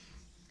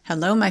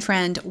Hello, my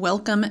friend.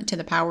 Welcome to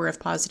the Power of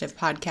Positive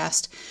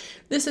podcast.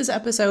 This is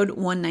episode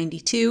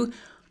 192.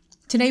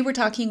 Today we're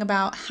talking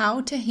about how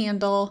to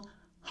handle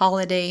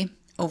holiday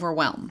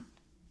overwhelm.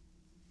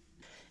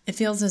 It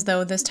feels as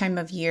though this time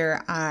of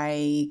year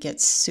I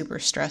get super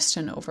stressed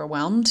and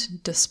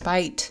overwhelmed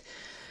despite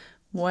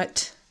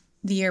what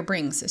the year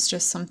brings. It's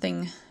just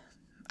something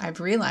I've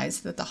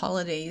realized that the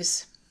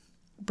holidays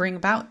bring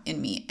about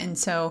in me. And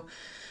so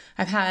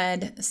I've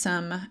had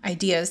some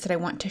ideas that I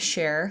want to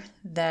share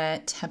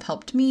that have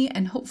helped me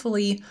and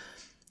hopefully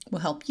will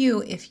help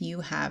you if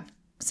you have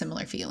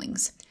similar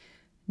feelings.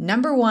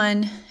 Number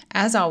one,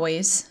 as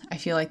always, I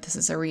feel like this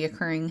is a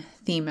reoccurring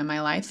theme in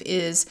my life,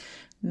 is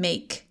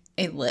make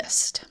a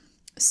list.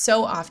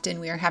 So often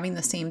we are having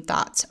the same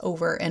thoughts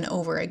over and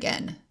over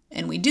again,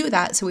 and we do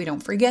that so we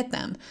don't forget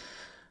them,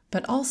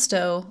 but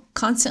also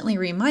constantly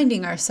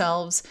reminding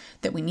ourselves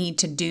that we need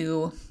to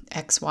do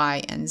X,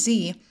 Y, and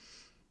Z.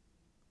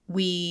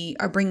 We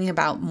are bringing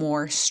about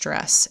more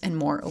stress and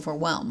more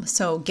overwhelm.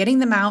 So getting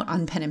them out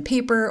on pen and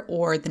paper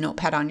or the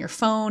notepad on your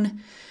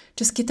phone,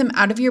 just get them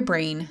out of your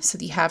brain so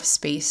that you have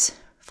space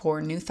for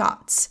new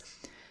thoughts.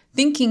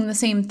 Thinking the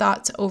same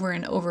thoughts over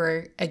and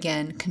over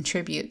again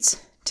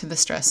contributes to the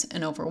stress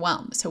and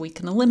overwhelm. So we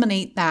can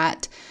eliminate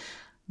that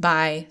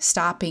by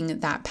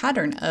stopping that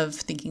pattern of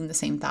thinking the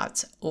same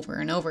thoughts over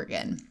and over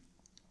again.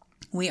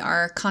 We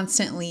are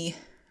constantly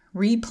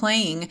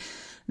replaying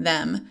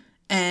them,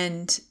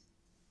 and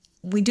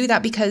we do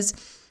that because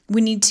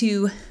we need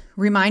to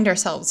remind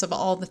ourselves of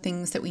all the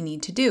things that we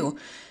need to do.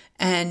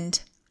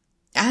 And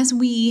as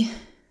we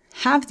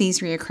have these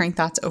reoccurring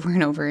thoughts over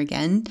and over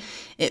again,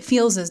 it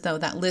feels as though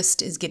that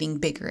list is getting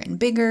bigger and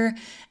bigger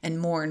and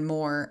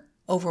more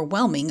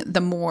overwhelming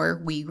the more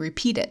we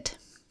repeat it.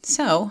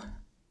 So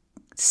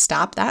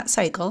stop that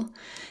cycle.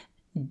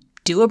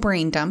 Do a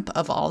brain dump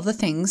of all the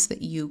things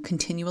that you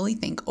continually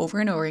think over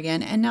and over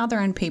again. And now they're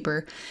on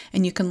paper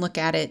and you can look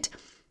at it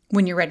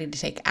when you're ready to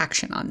take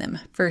action on them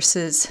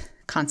versus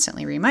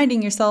constantly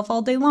reminding yourself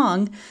all day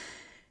long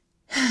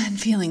and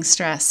feeling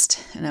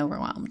stressed and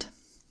overwhelmed.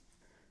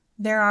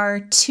 There are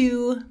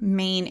two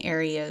main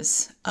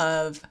areas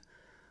of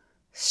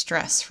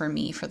stress for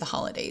me for the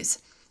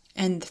holidays.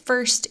 And the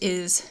first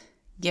is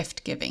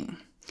gift giving.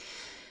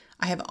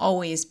 I have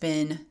always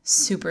been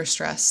super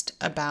stressed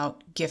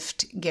about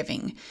gift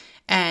giving.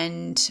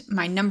 And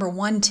my number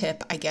one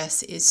tip, I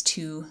guess, is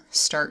to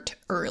start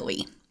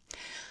early.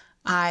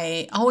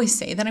 I always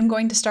say that I'm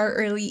going to start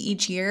early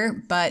each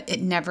year, but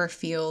it never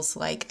feels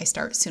like I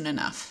start soon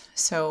enough.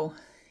 So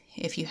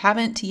if you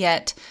haven't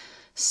yet,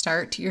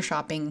 start your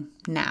shopping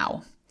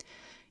now.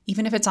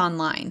 Even if it's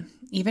online,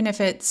 even if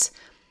it's,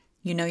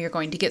 you're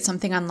going to get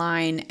something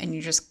online and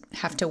you just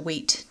have to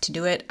wait to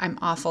do it. I'm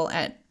awful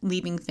at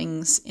leaving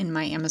things in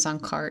my Amazon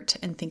cart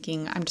and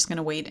thinking I'm just going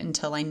to wait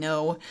until I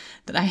know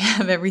that I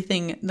have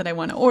everything that I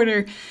want to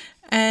order.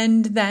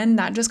 And then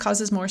that just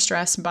causes more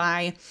stress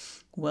by,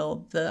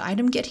 will the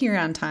item get here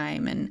on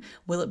time and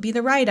will it be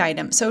the right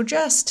item? So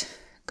just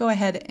go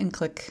ahead and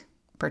click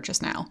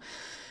purchase now.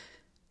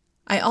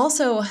 I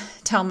also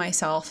tell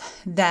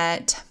myself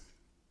that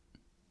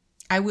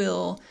I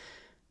will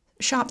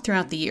shop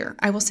throughout the year.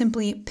 I will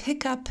simply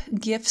pick up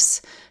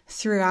gifts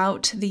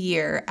throughout the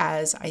year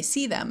as I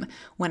see them.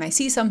 When I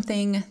see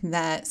something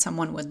that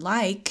someone would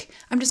like,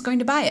 I'm just going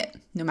to buy it,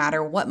 no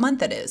matter what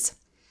month it is.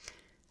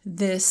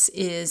 This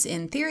is,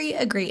 in theory,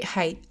 a great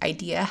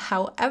idea.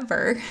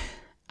 However,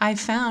 I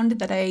found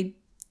that I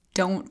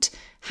don't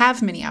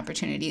have many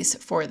opportunities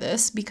for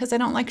this because I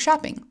don't like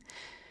shopping.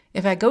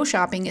 If I go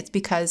shopping, it's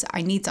because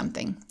I need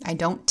something. I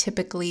don't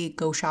typically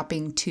go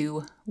shopping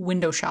to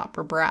window shop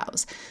or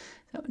browse.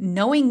 So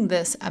knowing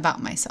this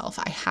about myself,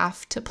 I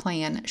have to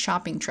plan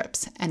shopping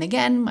trips. And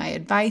again, my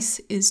advice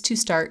is to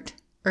start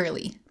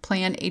early.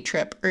 Plan a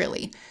trip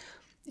early.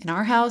 In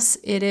our house,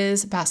 it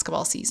is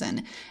basketball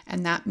season,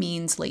 and that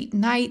means late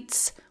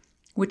nights,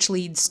 which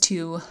leads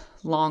to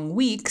long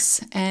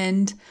weeks.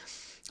 And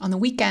on the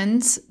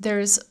weekends,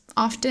 there's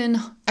often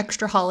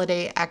extra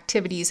holiday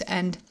activities.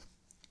 And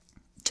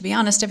to be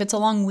honest, if it's a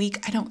long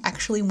week, I don't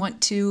actually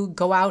want to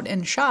go out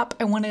and shop.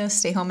 I want to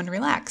stay home and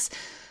relax,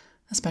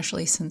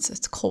 especially since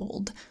it's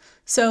cold.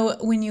 So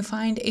when you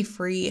find a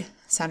free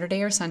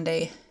Saturday or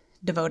Sunday,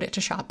 devote it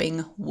to shopping,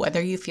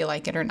 whether you feel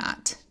like it or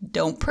not.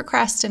 Don't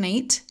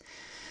procrastinate,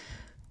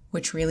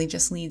 which really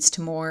just leads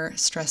to more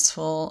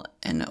stressful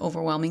and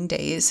overwhelming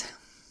days.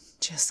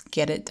 Just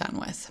get it done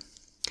with.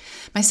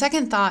 My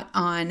second thought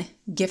on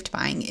gift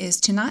buying is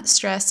to not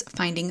stress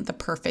finding the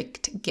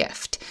perfect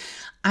gift.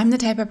 I'm the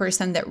type of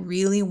person that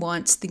really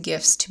wants the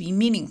gifts to be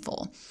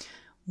meaningful.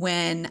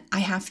 When I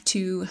have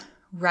to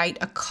write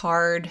a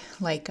card,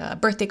 like a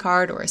birthday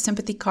card or a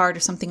sympathy card or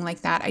something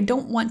like that, I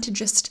don't want to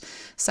just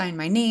sign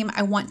my name.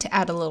 I want to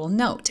add a little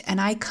note.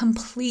 And I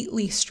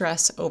completely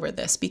stress over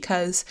this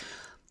because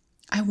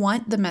I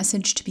want the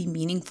message to be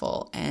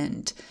meaningful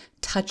and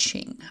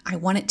touching. I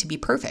want it to be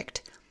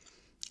perfect.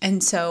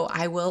 And so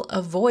I will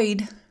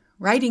avoid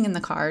writing in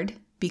the card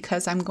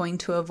because I'm going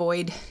to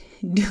avoid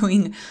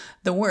doing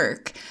the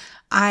work.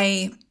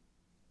 I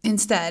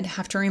instead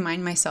have to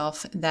remind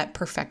myself that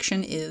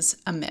perfection is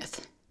a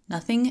myth.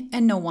 Nothing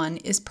and no one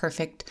is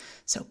perfect,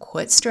 so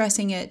quit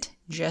stressing it,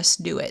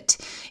 just do it.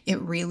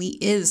 It really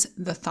is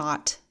the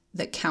thought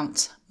that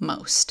counts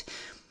most.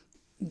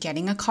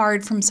 Getting a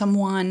card from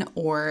someone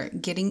or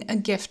getting a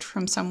gift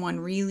from someone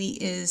really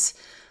is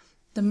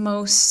the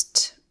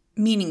most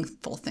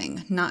meaningful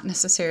thing, not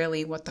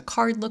necessarily what the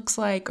card looks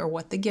like or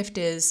what the gift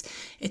is.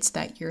 It's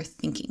that you're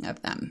thinking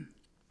of them.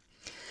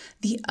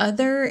 The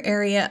other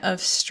area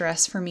of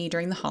stress for me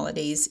during the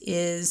holidays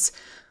is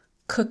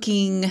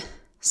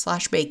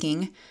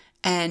cooking/baking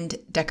and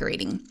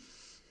decorating.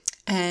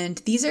 And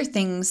these are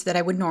things that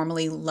I would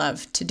normally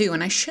love to do,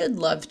 and I should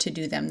love to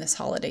do them this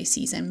holiday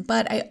season,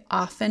 but I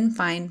often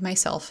find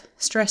myself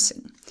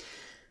stressing.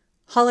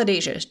 Holiday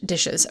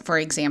dishes, for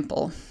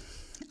example.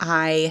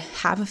 I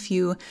have a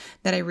few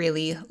that I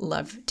really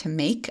love to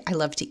make. I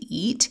love to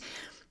eat,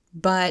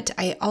 but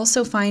I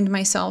also find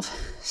myself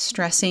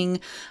stressing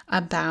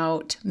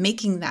about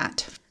making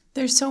that.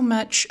 There's so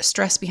much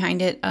stress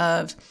behind it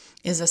of,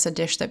 is this a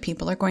dish that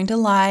people are going to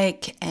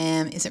like?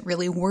 And is it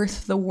really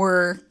worth the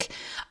work?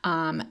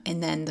 And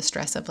then the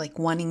stress of like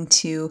wanting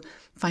to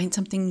find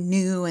something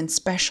new and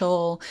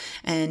special.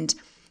 And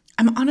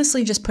I'm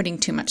honestly just putting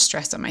too much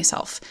stress on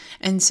myself.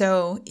 And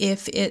so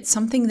if it's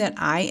something that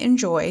I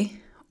enjoy,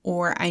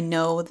 or I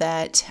know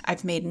that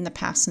I've made in the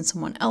past and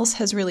someone else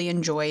has really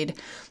enjoyed,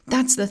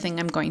 that's the thing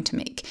I'm going to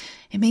make.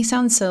 It may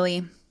sound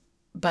silly,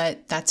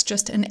 but that's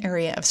just an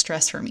area of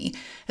stress for me.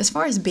 As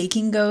far as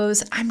baking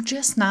goes, I'm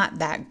just not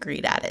that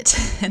great at it.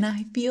 And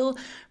I feel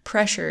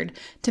pressured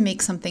to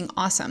make something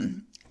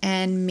awesome.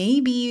 And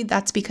maybe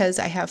that's because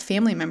I have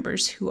family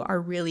members who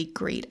are really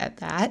great at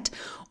that,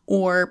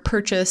 or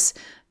purchase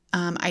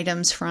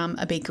items from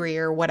a bakery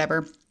or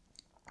whatever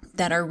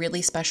that are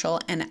really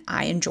special, and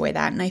I enjoy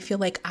that. And I feel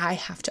like I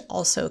have to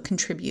also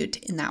contribute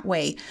in that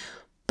way.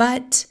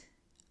 But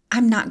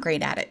I'm not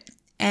great at it.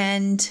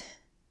 And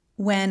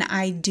when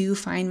I do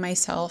find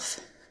myself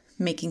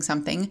making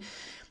something,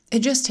 it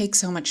just takes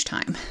so much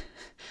time.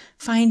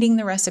 Finding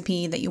the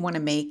recipe that you want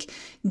to make,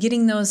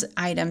 getting those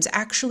items,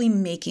 actually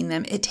making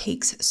them, it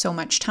takes so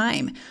much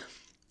time.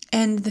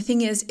 And the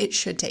thing is, it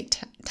should take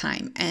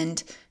time,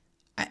 and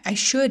I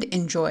should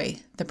enjoy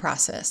the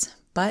process,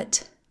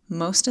 but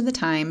most of the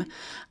time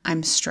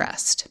I'm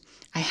stressed.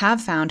 I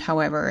have found,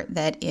 however,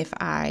 that if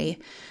I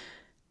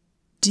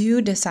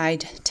do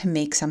decide to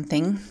make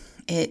something,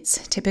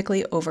 it's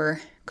typically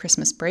over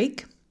Christmas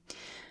break.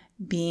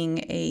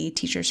 Being a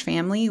teacher's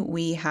family,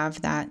 we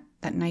have that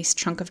nice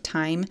chunk of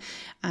time,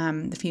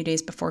 the few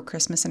days before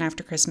Christmas and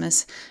after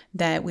Christmas,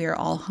 that we are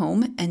all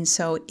home. And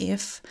so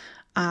if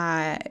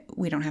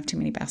we don't have too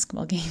many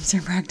basketball games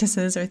or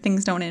practices or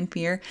things don't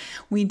interfere,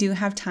 we do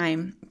have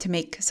time to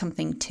make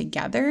something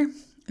together.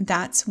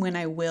 That's when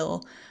I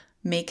will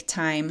make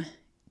time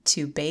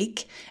to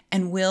bake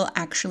and will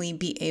actually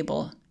be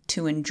able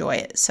to enjoy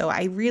it. So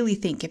I really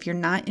think if you're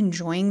not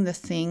enjoying the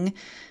thing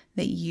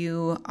that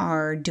you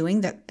are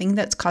doing, that thing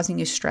that's causing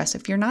you stress,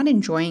 if you're not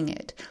enjoying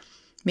it,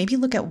 maybe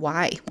look at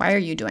why. Why are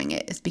you doing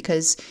it? Is it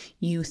because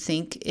you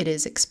think it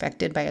is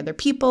expected by other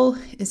people?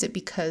 Is it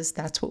because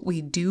that's what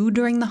we do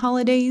during the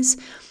holidays?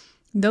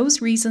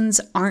 Those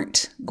reasons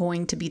aren't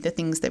going to be the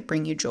things that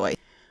bring you joy.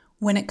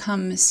 When it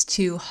comes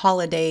to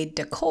holiday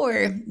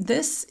decor,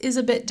 this is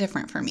a bit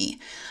different for me.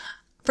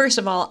 First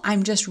of all,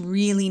 I'm just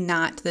really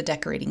not the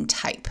decorating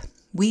type.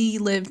 We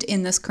lived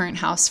in this current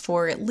house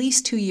for at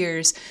least 2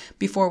 years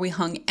before we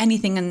hung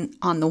anything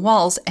on the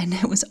walls, and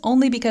it was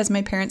only because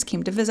my parents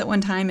came to visit one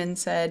time and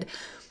said,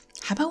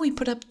 how about we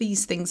put up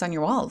these things on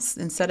your walls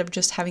instead of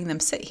just having them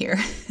sit here?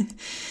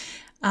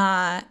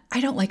 I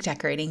don't like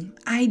decorating.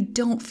 I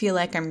don't feel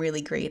like I'm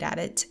really great at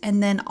it.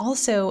 And then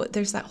also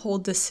there's that whole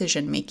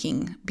decision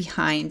making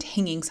behind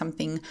hanging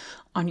something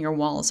on your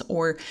walls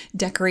or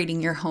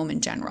decorating your home in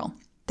general.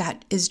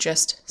 That is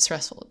just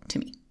stressful to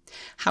me.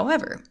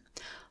 However,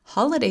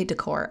 holiday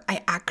decor,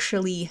 I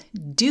actually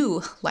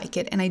do like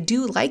it, and I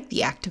do like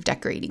the act of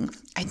decorating.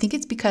 I think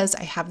it's because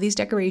I have these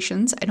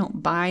decorations. I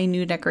don't buy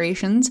new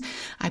decorations.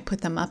 I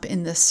put them up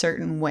in this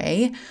certain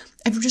way.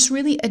 I've just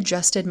really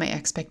adjusted my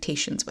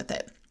expectations with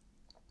it.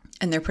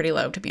 And they're pretty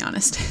low, to be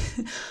honest.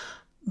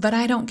 But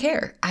I don't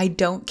care. I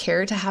don't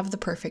care to have the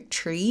perfect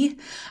tree.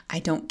 I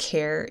don't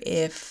care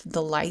if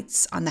the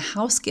lights on the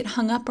house get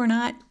hung up or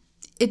not.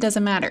 It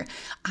doesn't matter.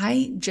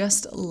 I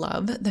just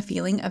love the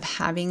feeling of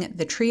having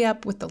the tree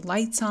up with the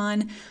lights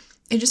on.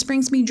 It just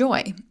brings me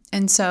joy.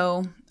 And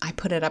so I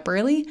put it up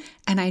early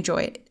and I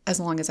enjoy it as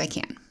long as I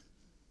can.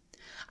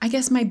 I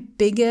guess my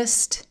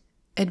biggest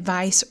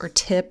advice or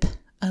tip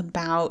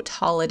about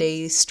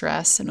holiday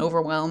stress and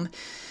overwhelm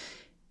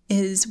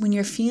is when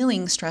you're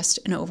feeling stressed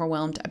and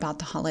overwhelmed about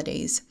the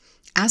holidays,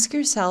 ask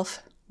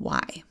yourself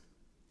why.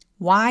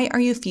 Why are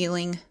you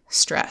feeling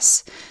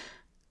stress?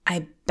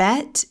 I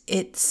bet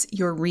it's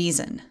your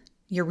reason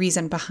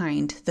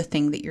behind the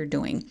thing that you're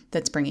doing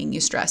that's bringing you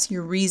stress,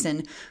 your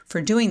reason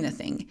for doing the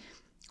thing,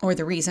 or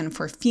the reason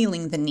for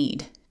feeling the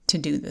need to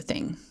do the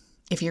thing.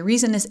 If your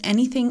reason is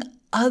anything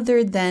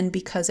other than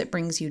because it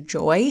brings you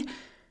joy,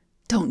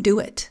 don't do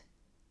it.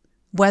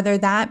 Whether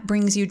that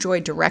brings you joy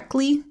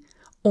directly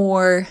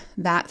or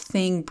that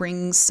thing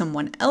brings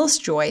someone else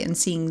joy and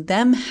seeing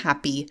them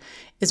happy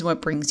is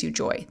what brings you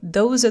joy.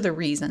 Those are the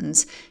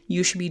reasons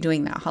you should be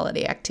doing that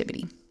holiday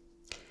activity.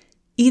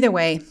 Either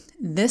way,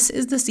 this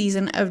is the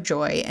season of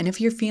joy, and if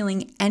you're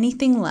feeling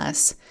anything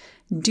less,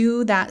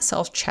 do that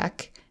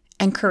self-check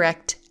and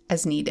correct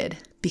as needed,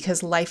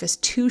 because life is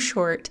too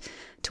short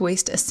to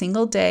waste a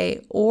single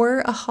day or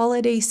a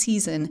holiday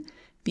season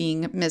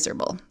being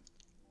miserable.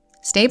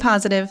 Stay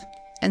positive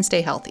and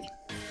stay healthy.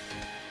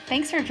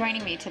 Thanks for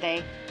joining me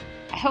today.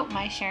 I hope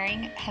my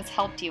sharing has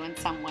helped you in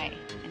some way,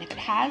 and if it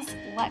has,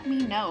 let me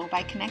know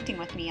by connecting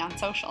with me on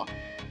social.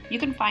 You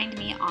can find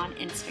me on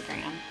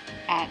Instagram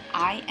at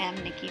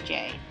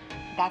IamNikkiJ.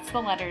 That's the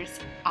letters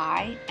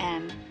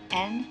IMNIKKIJ.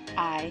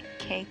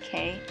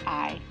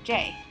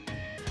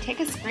 Take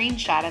a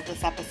screenshot of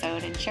this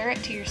episode and share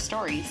it to your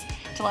stories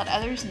to let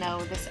others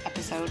know this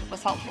episode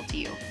was helpful to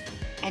you.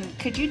 And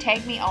could you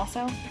tag me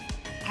also?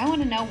 I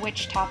want to know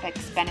which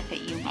topics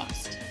benefit you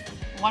most.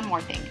 One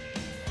more thing.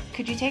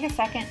 Could you take a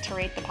second to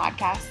rate the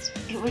podcast?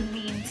 It would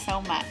mean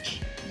so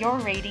much. Your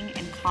rating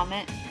and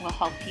comment will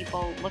help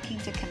people looking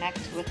to connect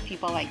with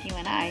people like you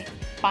and I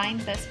find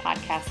this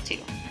podcast too.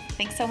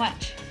 Thanks so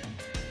much.